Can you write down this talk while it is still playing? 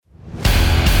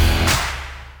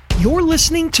You're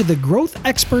listening to the Growth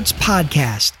Experts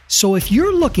Podcast. So if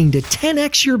you're looking to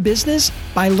 10x your business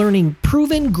by learning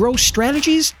proven growth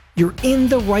strategies, you're in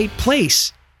the right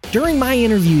place. During my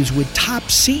interviews with top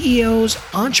CEOs,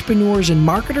 entrepreneurs, and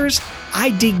marketers, I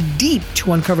dig deep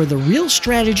to uncover the real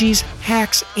strategies,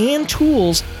 hacks, and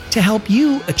tools to help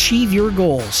you achieve your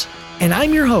goals. And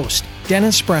I'm your host,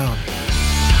 Dennis Brown.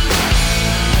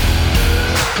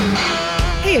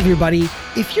 Hey everybody,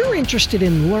 if you're interested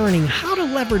in learning how to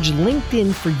leverage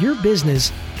LinkedIn for your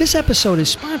business, this episode is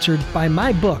sponsored by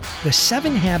my book, The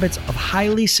 7 Habits of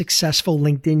Highly Successful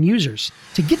LinkedIn Users.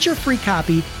 To get your free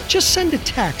copy, just send a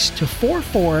text to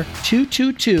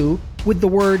 44222 with the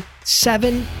word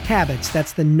 7 habits.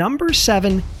 That's the number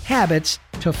 7 habits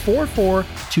to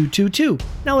 44222.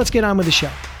 Now let's get on with the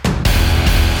show.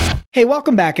 Hey,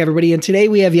 welcome back, everybody. And today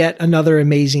we have yet another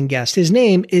amazing guest. His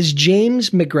name is James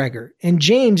McGregor, and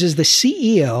James is the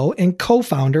CEO and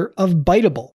co-founder of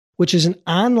Biteable, which is an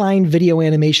online video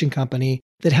animation company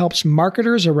that helps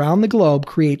marketers around the globe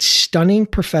create stunning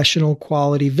professional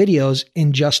quality videos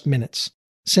in just minutes.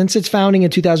 Since its founding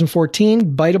in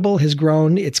 2014, Biteable has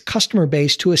grown its customer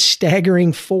base to a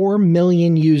staggering 4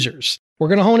 million users. We're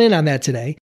going to hone in on that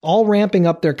today, all ramping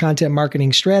up their content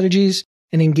marketing strategies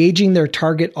and engaging their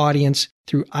target audience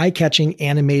through eye-catching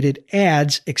animated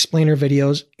ads, explainer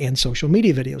videos, and social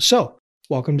media videos. So,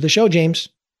 welcome to the show, James.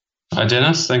 Hi,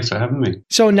 Dennis. Thanks for having me.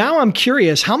 So now I'm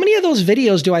curious, how many of those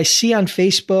videos do I see on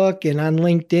Facebook and on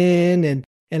LinkedIn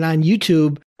and on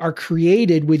YouTube are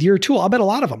created with your tool? I'll bet a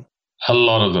lot of them. A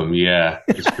lot of them, yeah.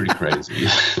 It's pretty crazy.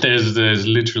 There's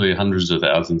literally hundreds of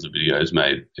thousands of videos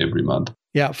made every month.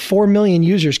 Yeah, 4 million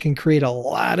users can create a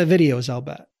lot of videos, I'll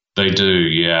bet. They do,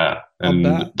 yeah.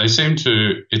 And they seem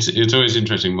to, it's always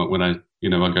interesting when I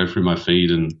go through my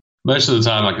feed, and most of the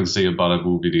time I can see a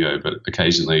Biteable video, but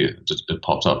occasionally it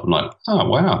pops up. I'm like, oh,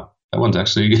 wow, that one's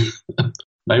actually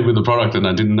made with the product and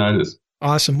I didn't notice.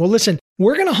 Awesome. Well, listen,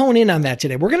 we're going to hone in on that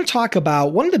today. We're going to talk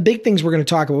about one of the big things we're going to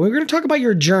talk about. We're going to talk about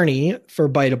your journey for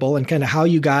Biteable and kind of how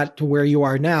you got to where you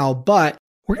are now, but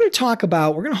we're going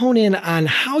to hone in on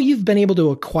how you've been able to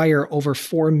acquire over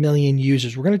 4 million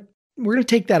users. We're going to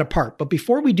take that apart. But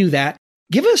before we do that,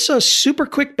 give us a super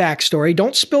quick backstory.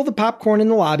 Don't spill the popcorn in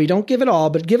the lobby. Don't give it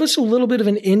all, but give us a little bit of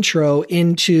an intro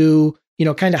into,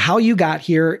 kind of how you got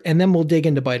here, and then we'll dig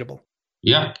into Biteable.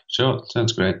 Yeah, sure.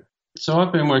 Sounds great. So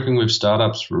I've been working with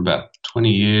startups for about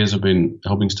 20 years. I've been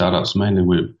helping startups mainly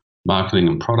with marketing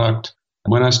and product.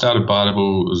 And when I started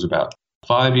Biteable, it was about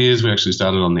 5 years. We actually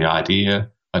started on the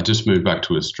idea. I just moved back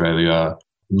to Australia.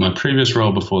 My previous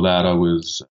role before that, I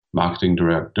was marketing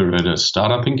director at a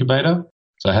startup incubator.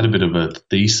 So I had a bit of a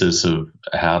thesis of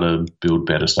how to build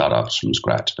better startups from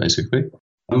scratch, basically.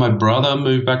 And my brother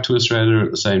moved back to Australia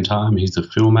at the same time. He's a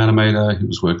film animator. He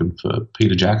was working for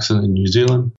Peter Jackson in New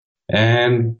Zealand.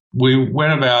 And we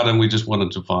went about and we just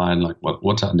wanted to find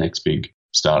what's our next big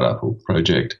startup or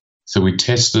project. So we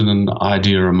tested an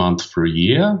idea a month for a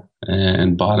year,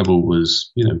 and Biteable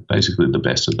was, basically the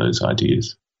best of those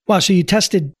ideas. Wow. So you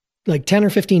tested 10 or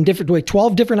 15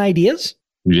 12 different ideas?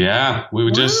 Yeah, we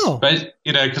were just,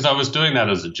 because I was doing that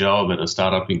as a job at a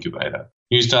startup incubator.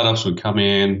 New startups would come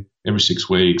in every 6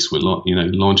 weeks. We're,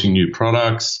 launching new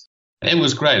products. It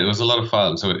was great. It was a lot of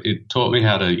fun. So it taught me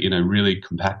how to, really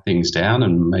compact things down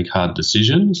and make hard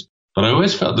decisions. But I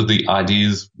always felt that the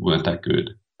ideas weren't that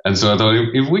good. And so I thought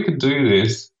if we could do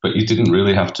this, but you didn't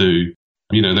really have to,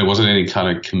 there wasn't any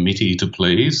kind of committee to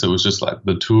please. So it was just like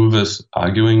the two of us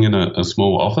arguing in a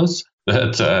small office,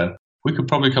 that we could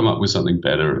probably come up with something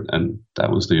better. And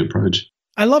that was the approach.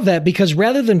 I love that, because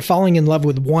rather than falling in love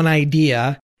with one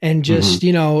idea and just,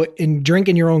 and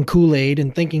drinking your own Kool-Aid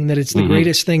and thinking that it's the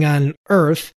greatest thing on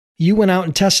earth, you went out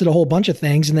and tested a whole bunch of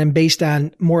things. And then based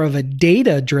on more of a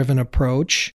data-driven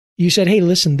approach, you said, hey,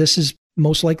 listen, this is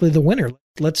most likely the winner.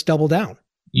 Let's double down.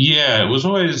 Yeah, it was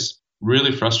always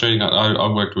really frustrating.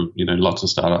 I worked with, lots of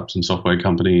startups and software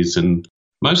companies, and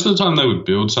most of the time they would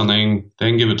build something,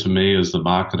 then give it to me as the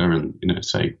marketer and,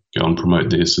 say, go and promote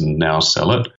this and now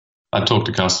sell it. I'd talk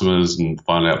to customers and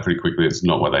find out pretty quickly it's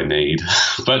not what they need.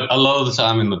 But a lot of the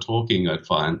time in the talking, I'd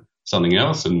find something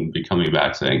else and be coming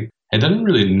back saying, hey, they don't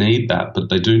really need that, but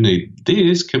they do need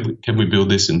this. Can we build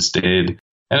this instead?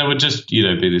 And it would just,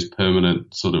 be this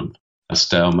permanent sort of a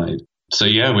stalemate. So,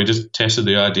 yeah, we just tested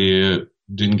the idea,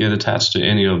 didn't get attached to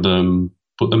any of them,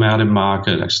 put them out in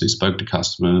market, actually spoke to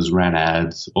customers, ran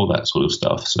ads, all that sort of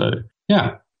stuff. So,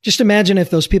 yeah. Just imagine if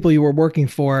those people you were working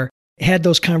for had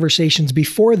those conversations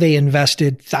before they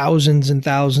invested thousands and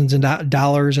thousands of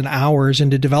dollars and hours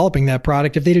into developing that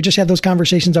product. If they'd have just had those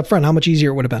conversations up front, how much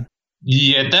easier it would have been.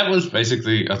 Yeah, that was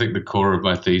basically, I think, the core of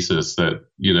my thesis that,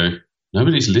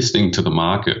 nobody's listening to the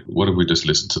market. What if we just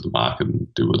listen to the market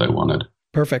and do what they wanted?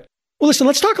 Perfect. Well, listen,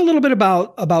 let's talk a little bit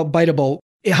about Biteable.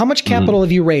 How much capital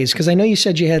have you raised? Because I know you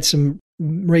said you had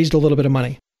raised a little bit of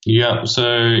money. Yeah. So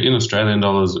in Australian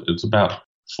dollars, it's about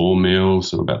 4 mil,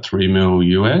 so about 3 mil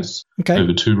US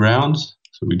over 2 rounds.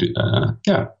 So we did,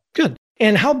 yeah. Good.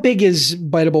 And how big is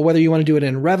Biteable, whether you want to do it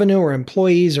in revenue or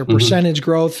employees or percentage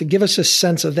growth? Give us a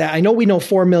sense of that. I know we know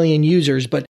 4 million users,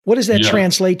 but what does that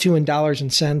translate to in dollars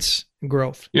and cents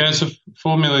growth? Yeah, so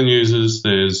 4 million users,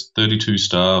 there's 32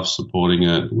 staff supporting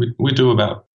it. We do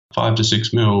about 5 to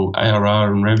 6 mil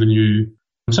ARR in revenue.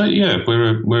 So yeah,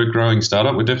 we're a growing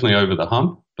startup. We're definitely over the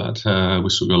hump, but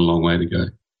we've still got a long way to go.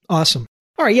 Awesome.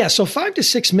 All right, yeah. So 5 to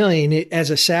 6 million as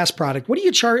a SaaS product. What do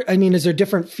you charge? I mean, is there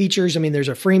different features? I mean, there's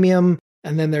a freemium,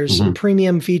 and then there's some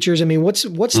premium features. I mean, what's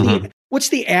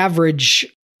the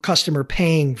average customer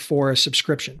paying for a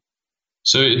subscription?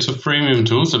 So it's a freemium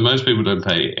tool, so most people don't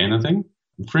pay anything.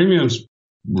 Freemium's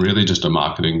really just a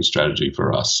marketing strategy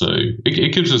for us. So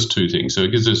it gives us two things. So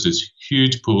it gives us this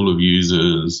huge pool of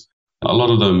users. A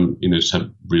lot of them, just have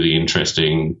really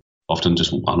interesting, often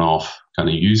just one-off kind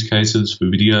of use cases for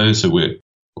video. So we're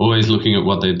always looking at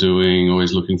what they're doing,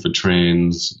 always looking for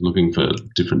trends, looking for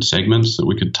different segments that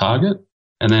we could target.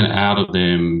 And then out of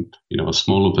them, a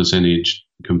smaller percentage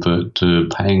convert to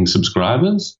paying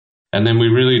subscribers. And then we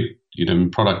really, in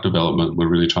product development, we're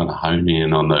really trying to hone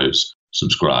in on those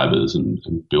subscribers and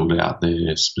build out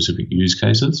their specific use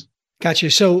cases.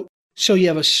 Gotcha. So you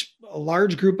have a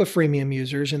large group of freemium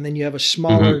users, and then you have a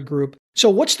smaller group. So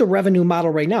what's the revenue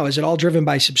model right now? Is it all driven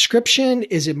by subscription?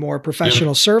 Is it more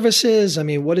professional services? I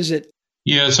mean, what is it?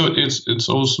 Yeah, so it's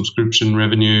all subscription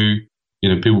revenue.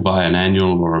 People buy an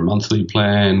annual or a monthly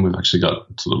plan. We've actually got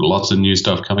sort of lots of new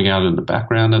stuff coming out in the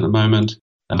background at the moment.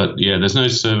 But yeah, there's no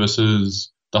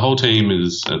services. The whole team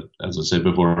is, as I said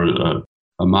before,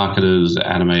 are marketers,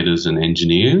 animators, and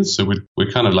engineers. So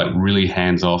we're kind of like really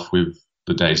hands off with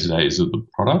the day-to-days of the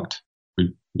product.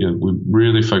 We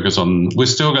really focus on, we've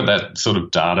still got that sort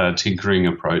of data tinkering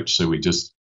approach. So we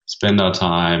just spend our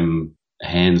time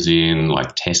hands in,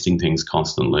 like testing things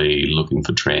constantly, looking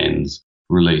for trends,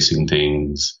 releasing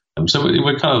things. So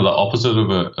we're kind of the opposite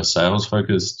of a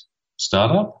sales-focused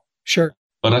startup. Sure.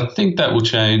 But I think that will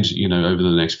change, over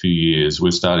the next few years.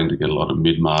 We're starting to get a lot of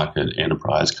mid-market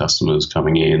enterprise customers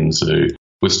coming in. So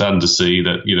we're starting to see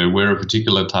that, we're a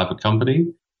particular type of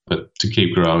company. But to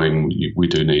keep growing, we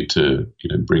do need to,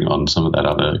 bring on some of that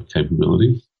other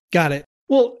capability. Got it.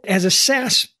 Well, as a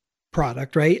SaaS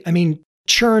product, right? I mean,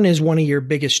 churn is one of your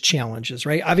biggest challenges,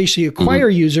 right? Obviously, you acquire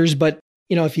users, but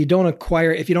if you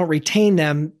don't retain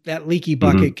them, that leaky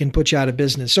bucket can put you out of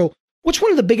business. So what's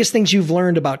one of the biggest things you've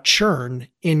learned about churn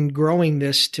in growing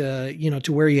this to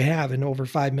where you have in over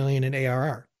 5 million in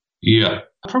ARR? Yeah,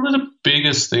 probably the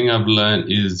biggest thing I've learned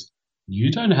is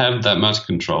you don't have that much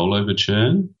control over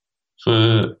churn.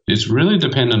 It's really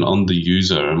dependent on the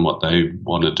user and what they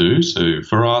want to do. So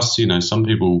for us, some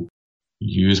people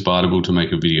use Biteable to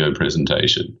make a video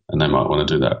presentation, and they might want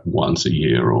to do that once a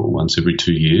year or once every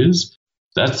 2 years.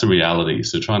 That's the reality.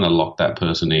 So trying to lock that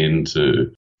person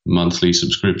into monthly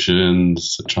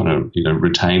subscriptions, trying to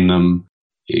retain them,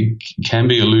 it can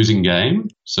be a losing game.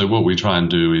 So what we try and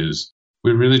do is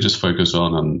we really just focus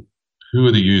on who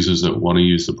are the users that want to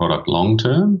use the product long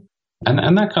term,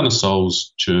 and that kind of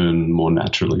solves churn more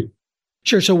naturally.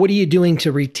 Sure. So what are you doing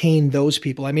to retain those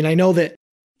people? I mean, I know that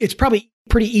it's probably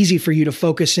pretty easy for you to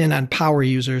focus in on power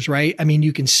users, right? I mean,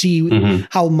 you can see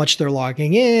how much they're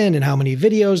logging in and how many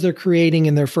videos they're creating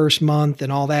in their first month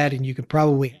and all that. And you could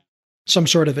probably some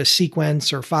sort of a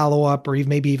sequence or follow-up or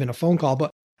maybe even a phone call.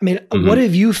 But I mean, what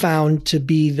have you found to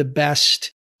be the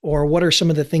best, or what are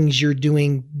some of the things you're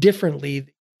doing differently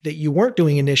that you weren't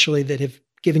doing initially that have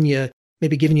given you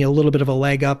a little bit of a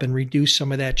leg up and reduce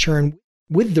some of that churn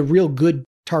with the real good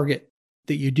target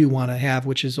that you do want to have,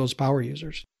 which is those power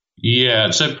users? Yeah,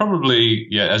 so probably,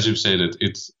 as you've said,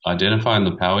 it's identifying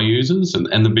the power users.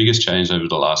 And the biggest change over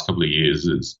the last couple of years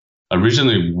is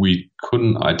originally we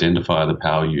couldn't identify the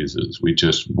power users. We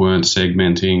just weren't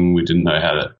segmenting. We didn't know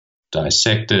how to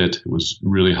dissect it. It was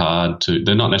really hard to,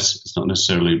 it's not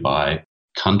necessarily by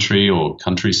country or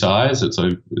country size. It's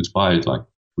by like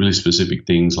really specific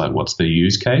things like what's their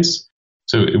use case.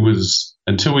 So it was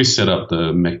until we set up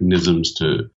the mechanisms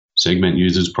to segment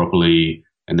users properly,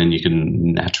 and then you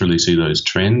can naturally see those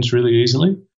trends really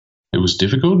easily. It was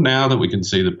difficult. Now that we can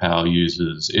see the power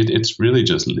users, it's really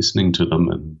just listening to them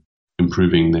and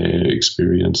improving their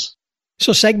experience.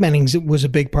 So segmenting was a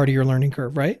big part of your learning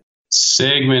curve, right?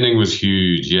 Segmenting was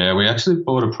huge. Yeah, we actually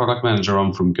brought a product manager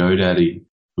on from GoDaddy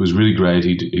was really great.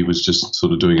 He was just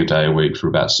sort of doing a day a week for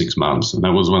about 6 months, and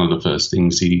that was one of the first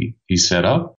things he set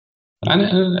up. And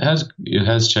it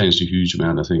has changed a huge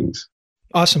amount of things.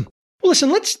 Awesome. Well, listen,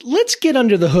 let's get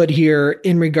under the hood here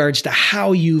in regards to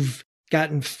how you've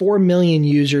gotten 4 million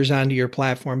users onto your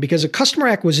platform, because of customer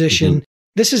acquisition.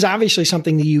 This is obviously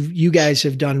something that you guys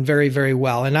have done very, very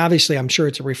well. And obviously, I'm sure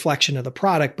it's a reflection of the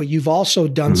product, but you've also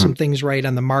done some things right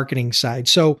on the marketing side.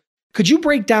 So could you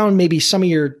break down maybe some of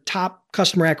your top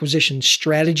customer acquisition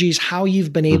strategies, how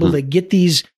you've been able to get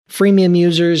these freemium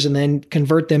users and then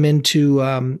convert them into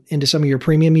some of your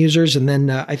premium users? And then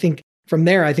I think from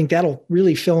there, I think that'll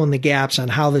really fill in the gaps on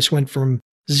how this went from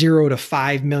 0 to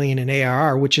 5 million in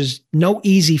ARR, which is no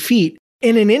easy feat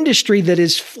in an industry that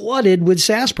is flooded with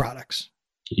SaaS products.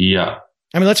 Yeah.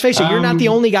 I mean, let's face it, you're not the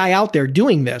only guy out there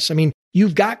doing this. I mean,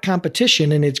 you've got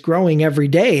competition and it's growing every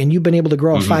day, and you've been able to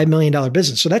grow a $5 million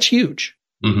business. So that's huge.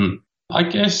 I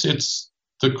guess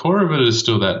the core of it is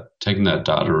still taking that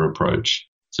data approach.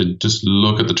 So just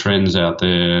look at the trends out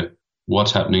there,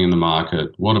 what's happening in the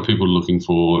market, what are people looking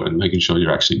for, and making sure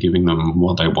you're actually giving them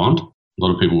what they want. A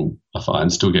lot of people, I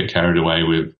find, still get carried away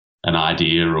with an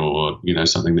idea or,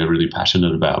 something they're really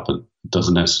passionate about, but it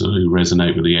doesn't necessarily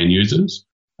resonate with the end users.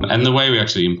 And the way we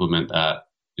actually implement that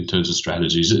in terms of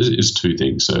strategies is two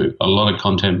things. So a lot of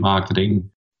content marketing.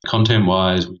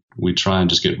 Content-wise, we try and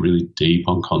just get really deep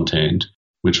on content.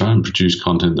 We try and produce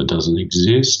content that doesn't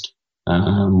exist.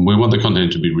 We want the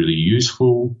content to be really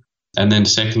useful. And then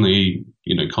secondly,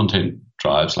 content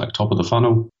drives like top of the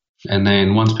funnel. And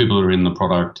then once people are in the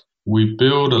product, we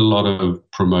build a lot of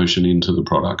promotion into the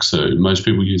product. So most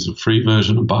people use the free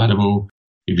version of Biteable.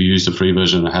 If you use the free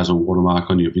version, it has a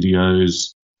watermark on your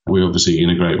videos. We obviously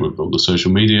integrate with all the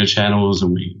social media channels,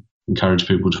 and we encourage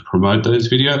people to promote those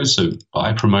videos. So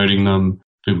by promoting them,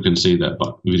 people can see that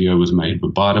video was made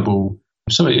with Biteable.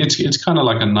 So it's kind of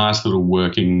like a nice little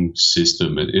working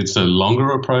system. It's a longer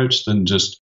approach than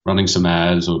just running some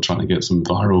ads or trying to get some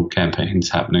viral campaigns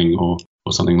happening or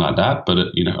something like that. But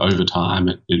over time,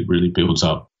 it really builds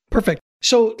up. Perfect.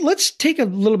 So let's take a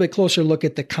little bit closer look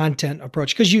at the content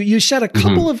approach, because you said a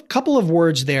couple of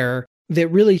words there that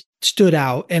really stood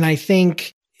out, and I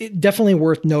think definitely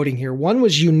worth noting here. One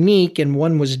was unique and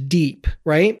one was deep,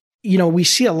 right? We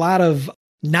see a lot of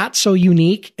not so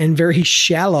unique and very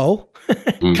shallow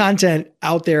content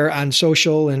out there on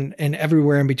social and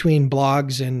everywhere in between,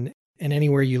 blogs and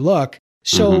anywhere you look.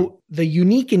 So the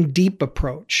unique and deep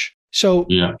approach. So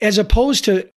as opposed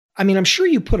to, I mean, I'm sure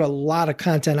you put a lot of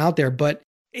content out there, but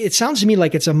it sounds to me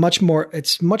like it's much more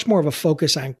of a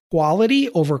focus on quality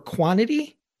over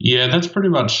quantity. Yeah, that's pretty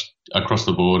much across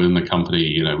the board in the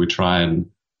company. We try and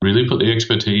really put the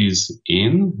expertise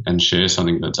in and share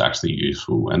something that's actually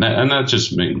useful. And that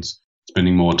just means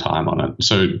spending more time on it.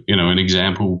 So, an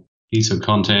example piece of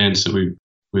content. So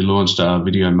we launched our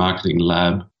video marketing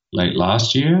lab late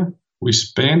last year. We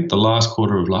spent the last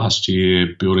quarter of last year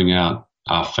building out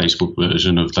our Facebook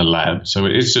version of the lab. So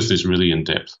it's just this really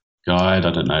in-depth guide.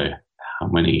 I don't know how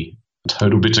many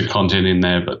total bits of content in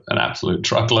there, but an absolute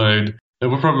truckload. There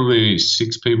were probably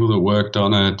 6 people that worked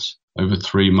on it over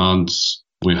 3 months.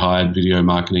 We hired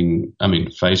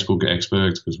Facebook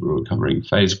experts because we were covering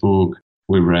Facebook.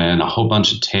 We ran a whole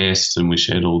bunch of tests and we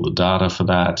shared all the data for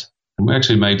that. And we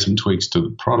actually made some tweaks to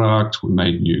the product. We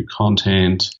made new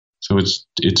content. So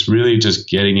it's really just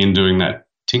getting in, doing that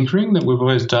tinkering that we've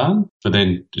always done, but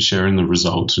then sharing the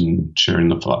results and sharing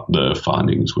the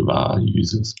findings with our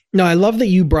users. No, I love that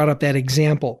you brought up that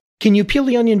example. Can you peel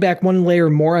the onion back one layer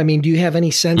more? I mean, do you have any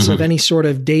sense of any sort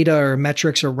of data or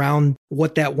metrics around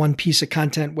what that one piece of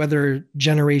content, whether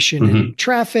generation in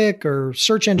traffic or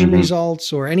search engine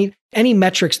results, or any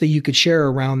metrics that you could share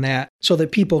around that so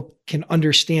that people can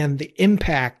understand the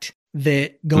impact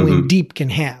that going deep can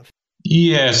have?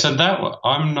 Yeah, so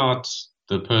I'm not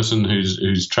the person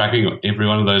who's tracking every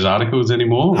one of those articles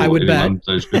anymore. I would bet.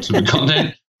 Those bits of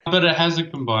content. But it has a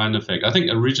combined effect. I think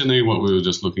originally what we were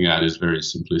just looking at is very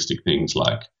simplistic things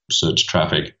like search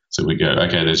traffic. So we go,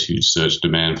 okay, there's huge search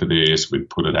demand for this. We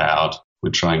put it out. We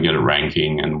try and get a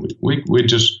ranking, and we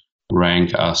just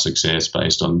rank our success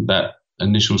based on that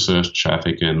initial search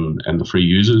traffic and the free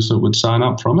users that would sign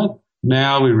up from it.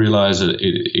 Now we realize that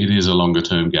it is a longer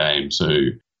term game. So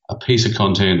a piece of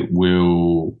content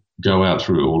will go out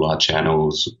through all our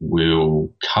channels.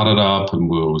 We'll cut it up and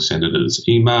we'll send it as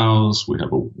emails. We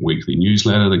have a weekly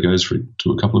newsletter that goes through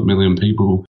to a couple of million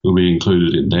people. Will be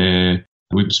included in there.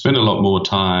 We'd spend a lot more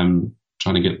time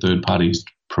trying to get third parties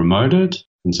promoted.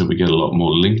 And so we get a lot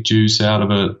more link juice out of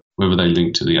it. Whether they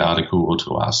link to the article or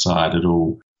to our site, it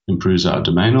all improves our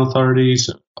domain authority.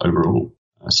 So overall,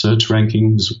 our search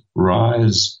rankings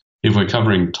rise. If we're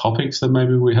covering topics that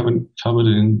maybe we haven't covered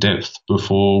in depth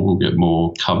before, we'll get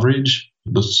more coverage,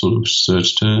 the sort of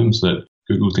search terms that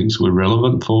Google thinks we're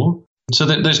relevant for. So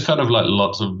there's kind of like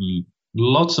lots of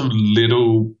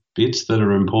little bits that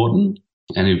are important.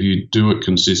 And if you do it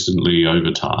consistently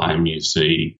over time, you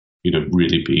see,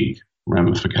 really big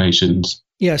ramifications.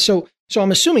 Yeah. So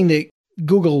I'm assuming that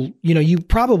Google, you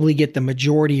probably get the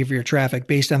majority of your traffic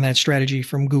based on that strategy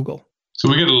from Google. So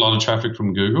we get a lot of traffic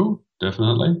from Google,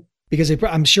 definitely. Because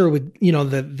I'm sure with,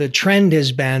 the trend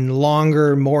has been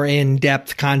longer, more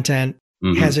in-depth content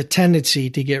has a tendency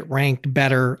to get ranked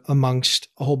better amongst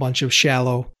a whole bunch of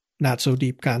shallow, not so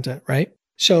deep content, right?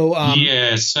 So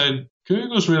so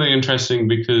Google's really interesting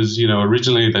because,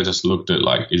 originally they just looked at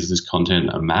like, is this content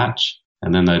a match?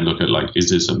 And then they look at like, is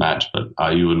this a match, but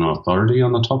are you an authority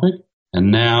on the topic?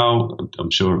 And now I'm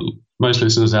sure most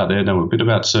listeners out there know a bit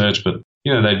about search, but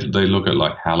they look at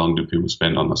like how long do people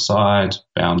spend on the site,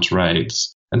 bounce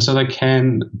rates. And so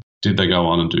did they go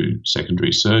on and do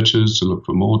secondary searches to look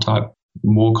for more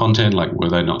content? Like, were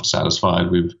they not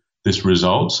satisfied with this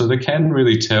result? So they can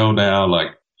really tell now, like,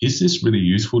 is this really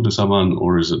useful to someone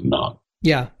or is it not?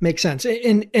 Yeah, makes sense.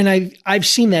 And I've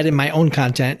seen that in my own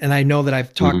content. And I know that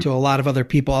I've talked to a lot of other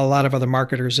people, a lot of other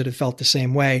marketers that have felt the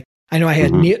same way. I know I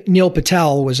had Neil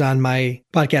Patel was on my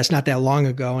podcast not that long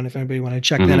ago. And if anybody wanted to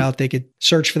check that out, they could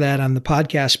search for that on the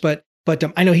podcast. But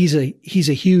I know he's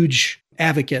a huge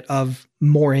advocate of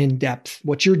more in-depth,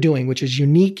 what you're doing, which is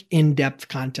unique in-depth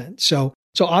content. So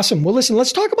awesome. Well, listen,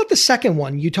 let's talk about the second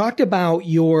one. You talked about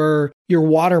your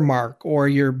watermark or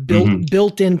your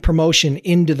built-in promotion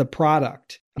into the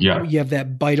product. Yeah. You have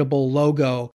that biteable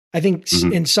logo. I think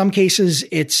in some cases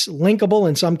it's linkable.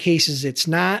 In some cases it's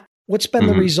not. What's been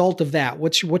the result of that?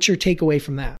 What's your takeaway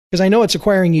from that? Because I know it's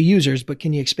acquiring new users, but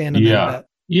can you expand on that a bit?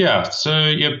 Yeah. So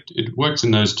it works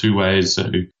in those two ways. So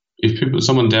if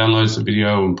someone downloads the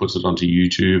video and puts it onto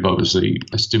YouTube, obviously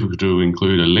it's difficult to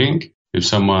include a link. If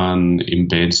someone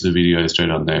embeds the video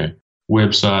straight on their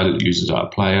website, it uses our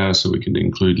player, so we can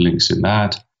include links in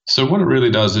that. So what it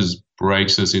really does is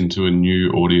breaks us into a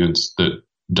new audience that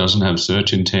doesn't have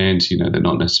search intent. They're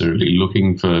not necessarily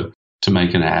looking to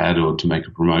make an ad or to make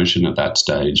a promotion at that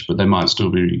stage, but they might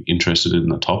still be interested in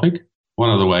the topic. One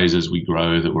of the ways as we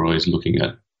grow that we're always looking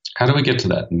at, how do we get to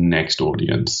that next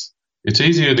audience? It's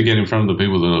easier to get in front of the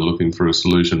people that are looking for a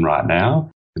solution right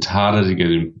now. It's harder to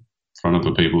get in front of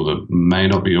the people that may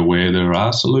not be aware there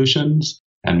are solutions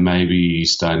and maybe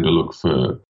starting to look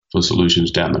for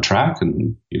solutions down the track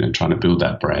and, trying to build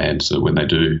that brand. So when they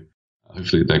do,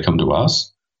 hopefully they come to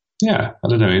us. Yeah. I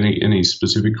don't know. Any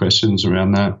specific questions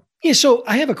around that? Yeah, so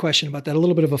I have a question about that, a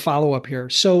little bit of a follow-up here.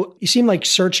 So you seem like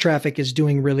search traffic is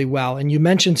doing really well, and you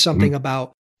mentioned something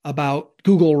about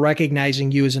Google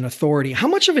recognizing you as an authority. How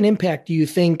much of an impact do you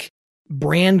think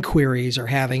brand queries are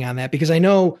having on that? Because I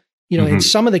know, in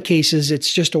some of the cases,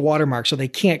 it's just a watermark, so they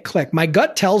can't click. My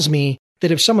gut tells me that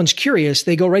if someone's curious,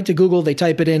 they go right to Google, they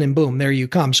type it in, and boom, there you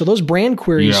come. So those brand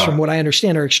queries, from what I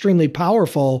understand, are extremely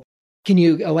powerful. Can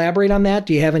you elaborate on that?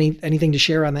 Do you have anything to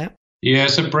share on that? Yeah,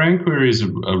 so brand queries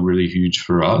are really huge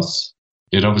for us.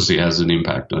 It obviously has an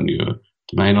impact on your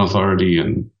domain authority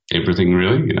and everything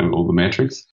really, all the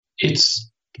metrics. It's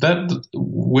that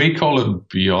we call it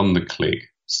beyond the click.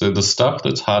 So the stuff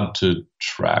that's hard to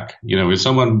track, if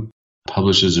someone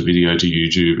publishes a video to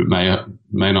YouTube, it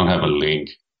may not have a link.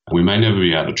 We may never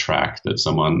be able to track that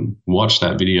someone watched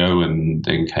that video and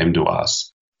then came to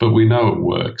us, but we know it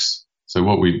works. So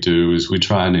what we do is we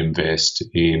try and invest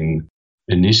in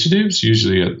initiatives,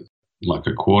 usually at like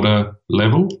a quarter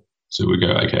level. So we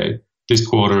go, okay, this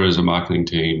quarter as a marketing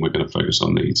team, we're going to focus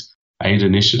on these 8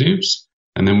 initiatives.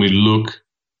 And then we look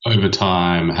over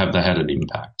time, have they had an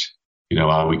impact?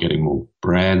 Are we getting more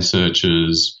brand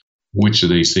searches? Which of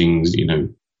these things,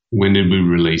 when did we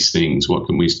release things? What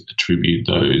can we attribute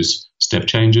those step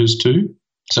changes to?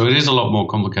 So it is a lot more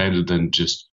complicated than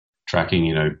just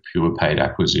tracking, pure paid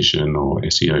acquisition or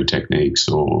SEO techniques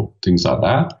or things like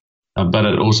that. But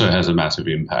it also has a massive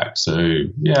impact. So,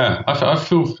 yeah, I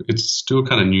feel it's still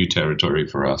kind of new territory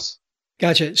for us.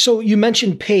 Gotcha. So you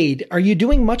mentioned paid. Are you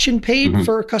doing much in paid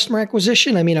for customer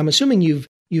acquisition? I mean, I'm assuming you've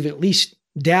at least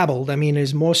dabbled. I mean,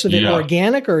 is most of it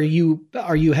organic, or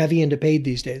are you heavy into paid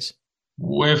these days?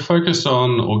 We're focused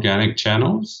on organic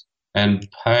channels, and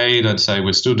paid, I'd say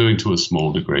we're still doing to a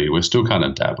small degree. We're still kind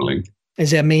of dabbling.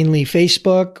 Is that mainly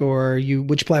Facebook, or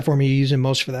which platform are you using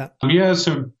most for that? Yeah,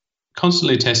 so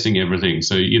constantly testing everything.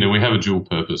 So, we have a dual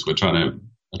purpose. We're trying to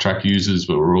attract users,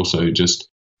 but we're also just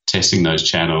testing those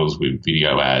channels with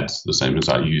video ads, the same as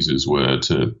our users were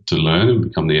to learn and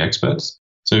become the experts.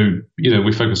 So,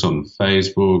 we focus on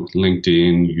Facebook,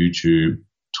 LinkedIn, YouTube,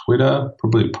 Twitter,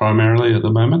 probably primarily at the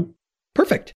moment.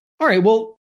 Perfect. All right.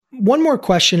 Well, one more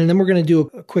question, and then we're going to do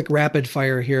a quick rapid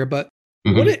fire here. But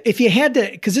what if you had to,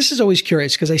 because this is always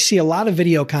curious, because I see a lot of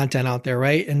video content out there,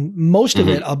 right? And most of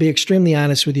it, I'll be extremely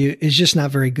honest with you, is just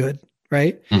not very good,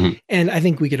 right? And I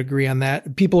think we could agree on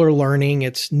that. People are learning.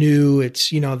 It's new. It's,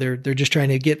 they're just trying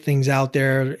to get things out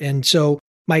there. And so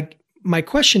my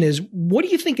question is, what do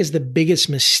you think is the biggest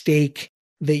mistake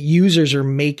that users are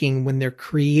making when they're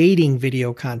creating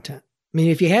video content? I mean,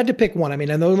 if you had to pick one, I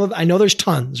mean, I know there's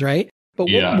tons, right? But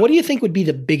what do you think would be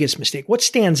the biggest mistake? What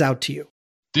stands out to you?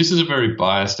 This is a very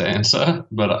biased answer,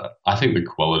 but I think the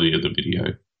quality of the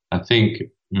video. I think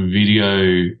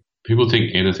video, people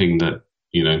think anything that,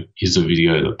 is a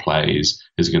video that plays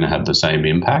is going to have the same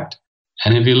impact.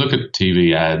 And if you look at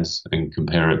TV ads and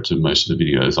compare it to most of the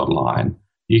videos online,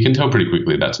 you can tell pretty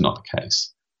quickly that's not the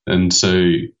case. And so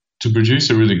to produce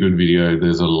a really good video,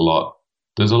 there's a lot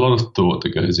of thought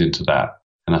that goes into that.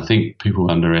 And I think people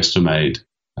underestimate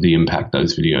the impact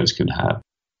those videos can have.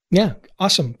 Yeah.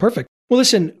 Awesome. Perfect. Well,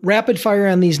 listen, rapid fire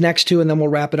on these next two, and then we'll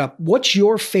wrap it up. What's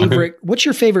your favorite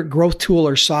growth tool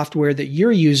or software that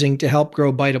you're using to help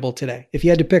grow Biteable today? If you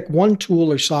had to pick one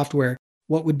tool or software,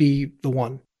 what would be the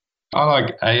one? I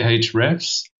like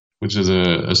Ahrefs, which is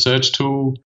a search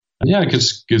tool. And it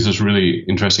just gives us really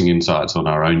interesting insights on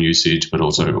our own usage, but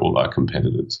also all our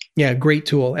competitors. Yeah, great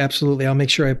tool. Absolutely. I'll make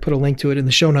sure I put a link to it in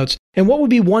the show notes. And what would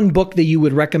be one book that you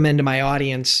would recommend to my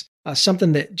audience,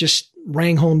 something that just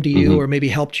rang home to you or maybe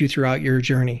helped you throughout your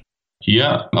journey?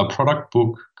 Yeah, a product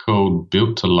book called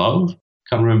Built to Love.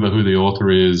 Can't remember who the author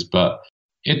is, but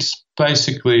it's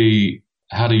basically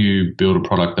how do you build a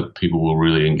product that people will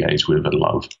really engage with and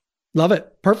love. Love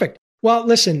it. Perfect. Well,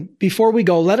 listen, before we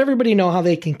go, let everybody know how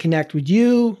they can connect with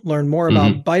you, learn more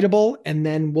about Biteable, and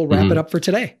then we'll wrap it up for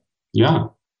today. Yeah.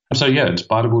 So it's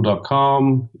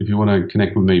biteable.com. If you want to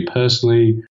connect with me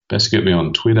personally, best get me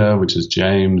on Twitter, which is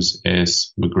James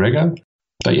S. McGregor.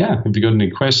 But if you've got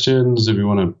any questions, if you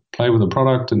want to play with the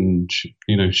product and,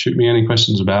 shoot me any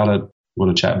questions about it,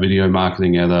 want to chat video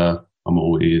marketing either, I'm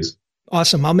all ears.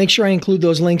 Awesome. I'll make sure I include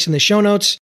those links in the show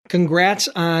notes. Congrats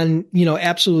on,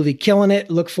 absolutely killing it.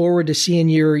 Look forward to seeing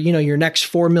your next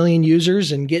 4 million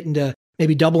users and getting to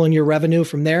maybe doubling your revenue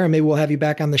from there. And maybe we'll have you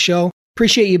back on the show.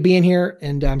 Appreciate you being here.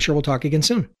 And I'm sure we'll talk again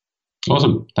soon.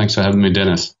 Awesome. Thanks for having me,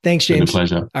 Dennis. Thanks, James. It's been a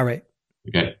pleasure. All right.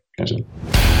 Okay. Gotcha.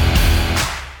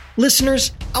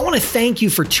 Listeners, I want to thank you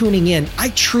for tuning in. I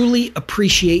truly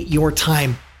appreciate your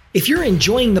time. If you're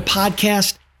enjoying the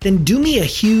podcast, then do me a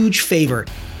huge favor.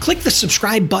 Click the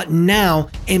subscribe button now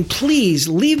and please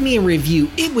leave me a review.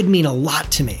 It would mean a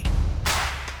lot to me.